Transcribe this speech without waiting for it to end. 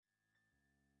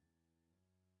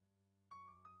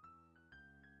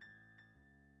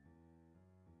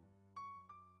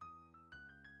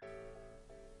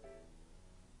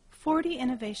40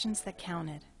 innovations that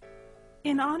counted.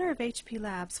 In honor of HP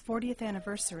Lab's 40th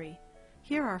anniversary,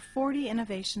 here are 40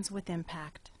 innovations with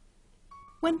impact.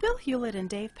 When Bill Hewlett and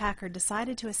Dave Packard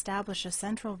decided to establish a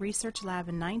central research lab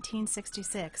in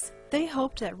 1966, they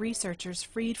hoped that researchers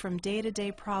freed from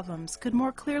day-to-day problems could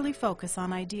more clearly focus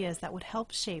on ideas that would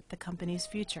help shape the company's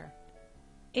future.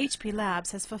 HP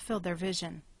Labs has fulfilled their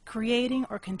vision, creating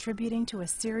or contributing to a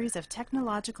series of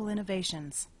technological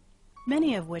innovations,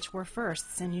 many of which were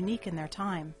firsts and unique in their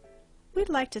time. We'd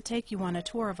like to take you on a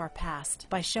tour of our past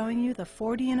by showing you the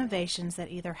 40 innovations that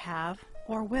either have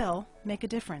or will make a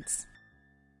difference.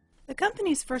 The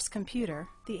company's first computer,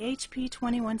 the HP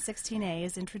 2116A,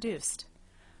 is introduced.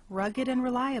 Rugged and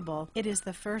reliable, it is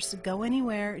the first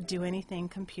go-anywhere, do-anything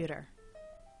computer.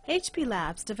 HP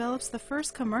Labs develops the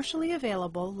first commercially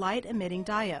available light-emitting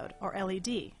diode, or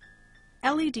LED.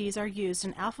 LEDs are used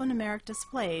in alphanumeric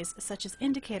displays such as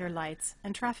indicator lights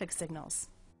and traffic signals.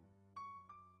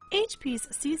 HP's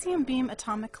cesium-beam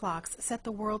atomic clocks set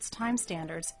the world's time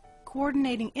standards,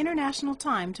 coordinating international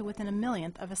time to within a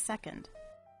millionth of a second.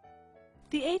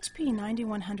 The HP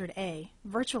 9100A,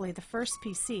 virtually the first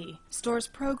PC, stores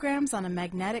programs on a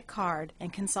magnetic card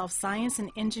and can solve science and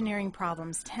engineering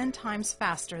problems 10 times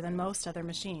faster than most other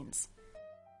machines.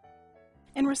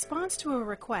 In response to a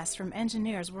request from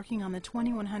engineers working on the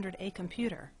 2100A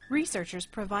computer, researchers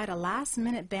provide a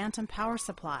last-minute Bantam power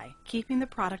supply, keeping the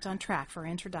product on track for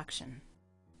introduction.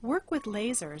 Work with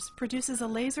lasers produces a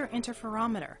laser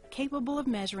interferometer capable of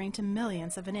measuring to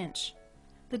millionths of an inch.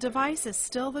 The device is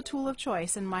still the tool of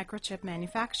choice in microchip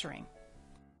manufacturing.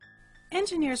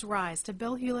 Engineers rise to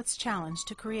Bill Hewlett's challenge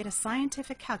to create a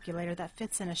scientific calculator that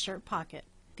fits in a shirt pocket.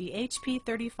 The HP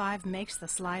 35 makes the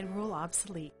slide rule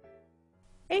obsolete.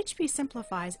 HP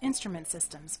simplifies instrument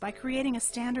systems by creating a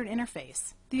standard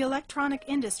interface. The electronic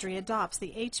industry adopts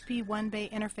the HP one-bay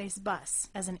interface bus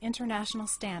as an international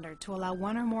standard to allow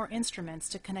one or more instruments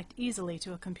to connect easily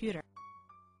to a computer.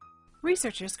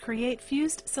 Researchers create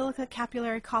fused silica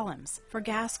capillary columns for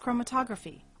gas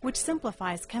chromatography, which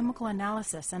simplifies chemical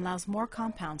analysis and allows more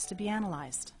compounds to be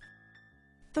analyzed.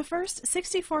 The first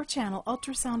 64-channel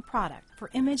ultrasound product for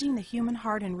imaging the human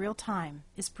heart in real time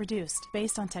is produced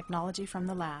based on technology from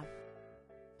the lab.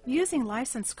 Using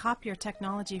licensed copier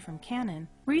technology from Canon,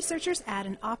 researchers add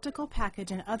an optical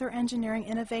package and other engineering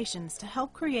innovations to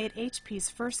help create HP's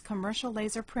first commercial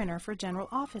laser printer for general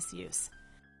office use.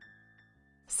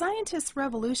 Scientists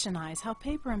revolutionize how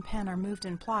paper and pen are moved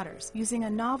in plotters using a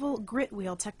novel grit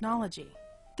wheel technology.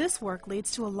 This work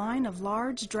leads to a line of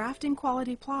large drafting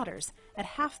quality plotters at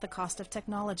half the cost of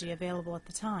technology available at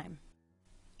the time.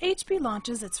 HP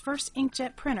launches its first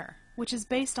inkjet printer, which is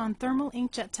based on thermal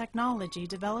inkjet technology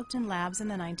developed in labs in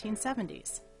the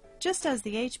 1970s. Just as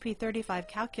the HP 35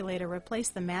 calculator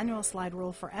replaced the manual slide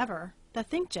rule forever, the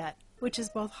ThinkJet, which is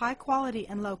both high quality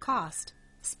and low cost,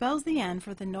 spells the end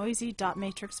for the noisy dot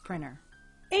matrix printer.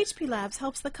 HP Labs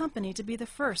helps the company to be the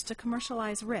first to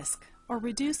commercialize RISC, or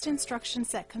Reduced Instruction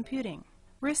Set Computing.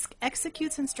 RISC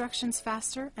executes instructions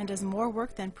faster and does more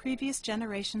work than previous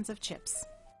generations of chips.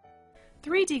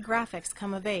 3D graphics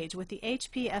come of age with the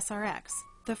HP SRX,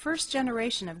 the first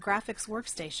generation of graphics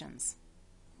workstations.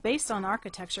 Based on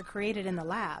architecture created in the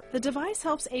lab, the device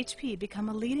helps HP become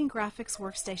a leading graphics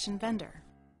workstation vendor.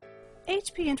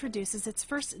 HP introduces its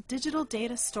first digital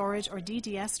data storage or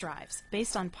DDS drives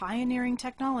based on pioneering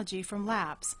technology from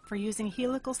labs for using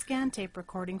helical scan tape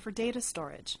recording for data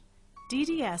storage.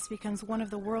 DDS becomes one of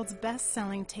the world's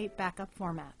best-selling tape backup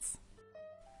formats.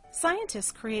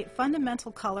 Scientists create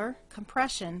fundamental color,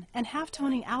 compression, and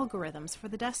half-toning algorithms for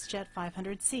the DeskJet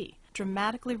 500C,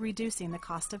 dramatically reducing the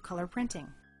cost of color printing.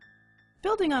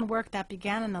 Building on work that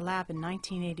began in the lab in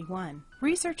 1981,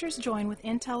 researchers join with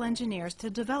Intel engineers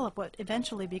to develop what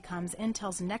eventually becomes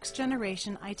Intel's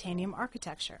next-generation Itanium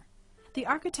architecture. The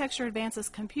architecture advances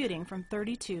computing from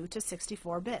 32 to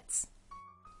 64 bits.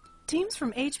 Teams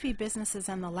from HP businesses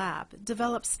and the lab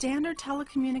develop standard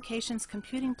telecommunications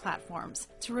computing platforms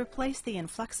to replace the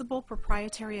inflexible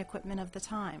proprietary equipment of the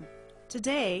time.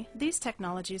 Today, these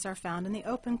technologies are found in the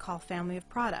OpenCall family of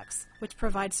products, which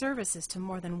provide services to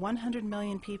more than 100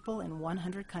 million people in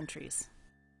 100 countries.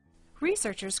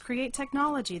 Researchers create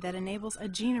technology that enables a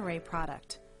gene array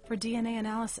product for DNA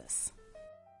analysis.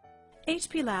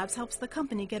 HP Labs helps the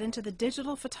company get into the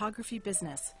digital photography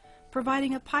business,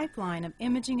 providing a pipeline of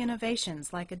imaging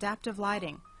innovations like adaptive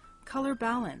lighting, color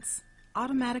balance,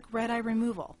 automatic red-eye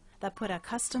removal that put a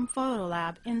custom photo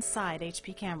lab inside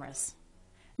HP cameras.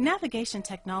 Navigation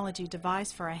technology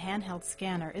devised for a handheld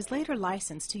scanner is later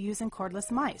licensed to use in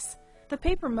cordless mice. The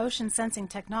paper motion sensing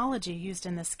technology used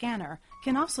in the scanner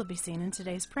can also be seen in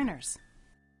today's printers.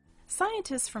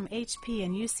 Scientists from HP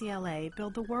and UCLA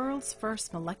build the world's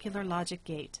first molecular logic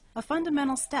gate, a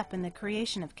fundamental step in the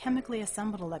creation of chemically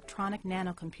assembled electronic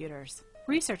nanocomputers.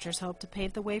 Researchers hope to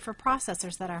pave the way for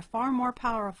processors that are far more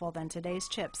powerful than today's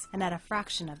chips and at a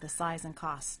fraction of the size and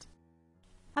cost.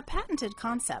 A patented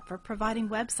concept for providing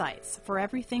websites for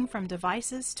everything from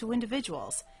devices to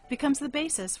individuals becomes the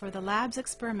basis for the lab's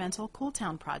experimental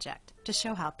CoolTown project to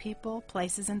show how people,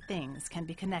 places, and things can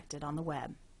be connected on the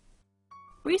web.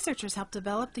 Researchers helped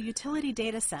develop the Utility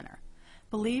Data Center,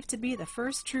 believed to be the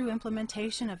first true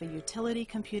implementation of a utility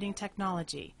computing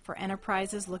technology for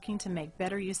enterprises looking to make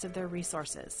better use of their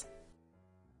resources.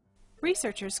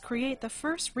 Researchers create the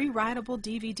first rewritable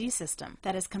DVD system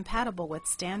that is compatible with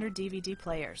standard DVD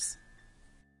players.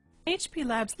 HP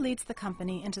Labs leads the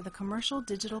company into the commercial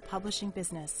digital publishing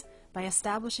business by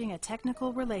establishing a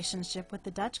technical relationship with the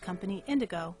Dutch company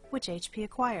Indigo, which HP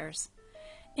acquires.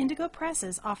 Indigo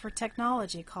presses offer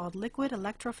technology called liquid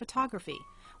electrophotography,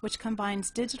 which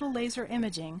combines digital laser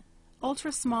imaging,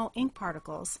 ultra-small ink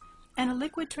particles, and a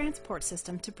liquid transport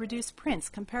system to produce prints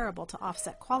comparable to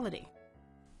offset quality.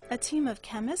 A team of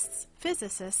chemists,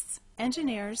 physicists,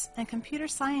 engineers, and computer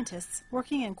scientists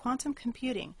working in quantum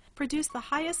computing produce the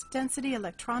highest density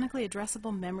electronically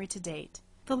addressable memory to date.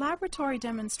 The laboratory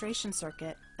demonstration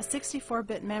circuit, a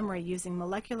 64-bit memory using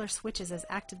molecular switches as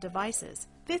active devices,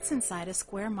 fits inside a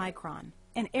square micron,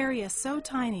 an area so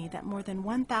tiny that more than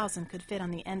 1,000 could fit on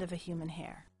the end of a human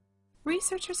hair.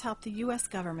 Researchers help the U.S.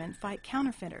 government fight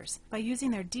counterfeiters by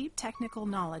using their deep technical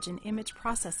knowledge in image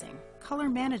processing, color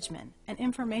management, and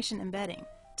information embedding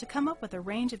to come up with a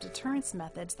range of deterrence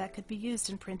methods that could be used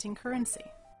in printing currency.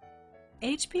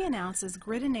 HP announces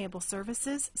grid-enabled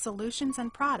services, solutions,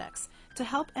 and products to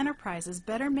help enterprises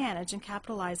better manage and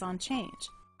capitalize on change.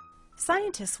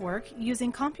 Scientists' work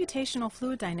using computational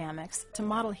fluid dynamics to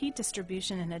model heat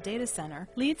distribution in a data center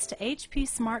leads to HP's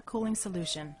smart cooling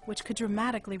solution, which could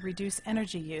dramatically reduce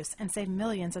energy use and save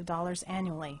millions of dollars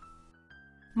annually.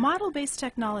 Model-based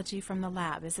technology from the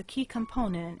lab is a key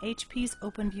component in HP's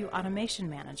OpenView Automation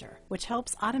Manager, which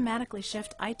helps automatically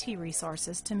shift IT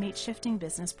resources to meet shifting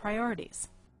business priorities.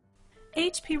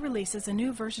 HP releases a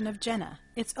new version of Jenna,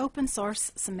 its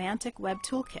open-source semantic web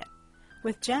toolkit.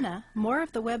 With Jenna, more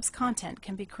of the web's content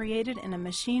can be created in a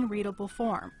machine-readable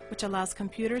form, which allows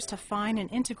computers to find and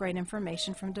integrate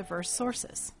information from diverse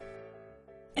sources.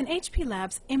 An HP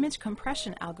Labs image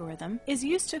compression algorithm is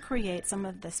used to create some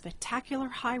of the spectacular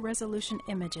high-resolution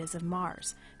images of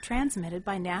Mars transmitted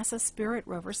by NASA's Spirit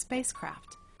rover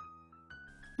spacecraft.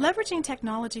 Leveraging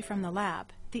technology from the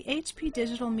lab, the HP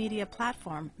Digital Media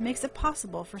Platform makes it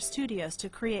possible for studios to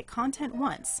create content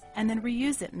once and then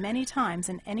reuse it many times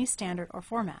in any standard or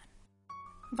format.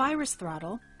 Virus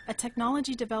Throttle, a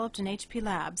technology developed in HP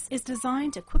Labs, is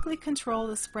designed to quickly control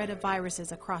the spread of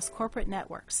viruses across corporate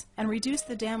networks and reduce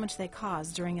the damage they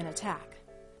cause during an attack.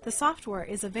 The software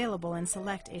is available in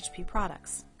select HP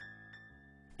products.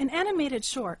 An animated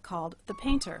short called The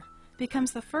Painter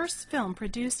becomes the first film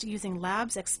produced using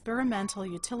Labs' experimental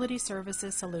utility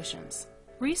services solutions.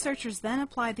 Researchers then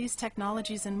apply these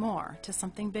technologies and more to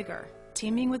something bigger,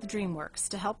 teaming with DreamWorks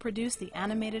to help produce the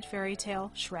animated fairy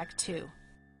tale Shrek 2.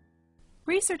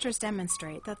 Researchers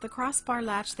demonstrate that the crossbar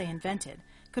latch they invented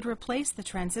could replace the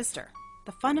transistor,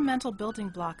 the fundamental building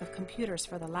block of computers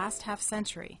for the last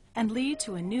half-century, and lead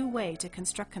to a new way to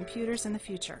construct computers in the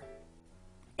future.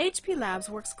 HP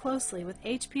Labs works closely with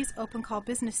HP's OpenCall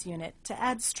business unit to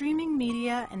add streaming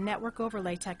media and network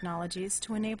overlay technologies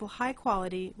to enable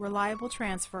high-quality, reliable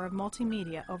transfer of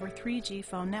multimedia over 3G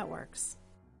phone networks.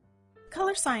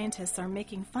 Color scientists are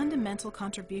making fundamental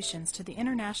contributions to the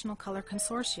International Color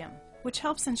Consortium, which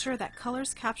helps ensure that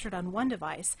colors captured on one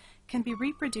device can be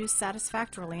reproduced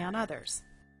satisfactorily on others.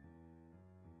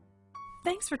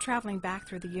 Thanks for traveling back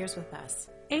through the years with us.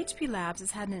 HP Labs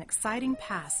has had an exciting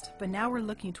past, but now we're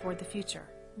looking toward the future,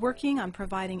 working on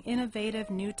providing innovative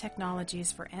new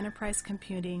technologies for enterprise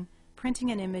computing,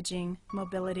 printing and imaging,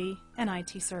 mobility, and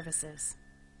IT services.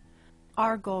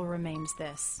 Our goal remains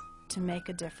this: to make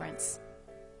a difference.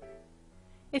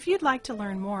 If you'd like to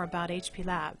learn more about HP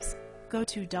Labs, go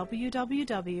to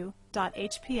www.hpl.hp.com.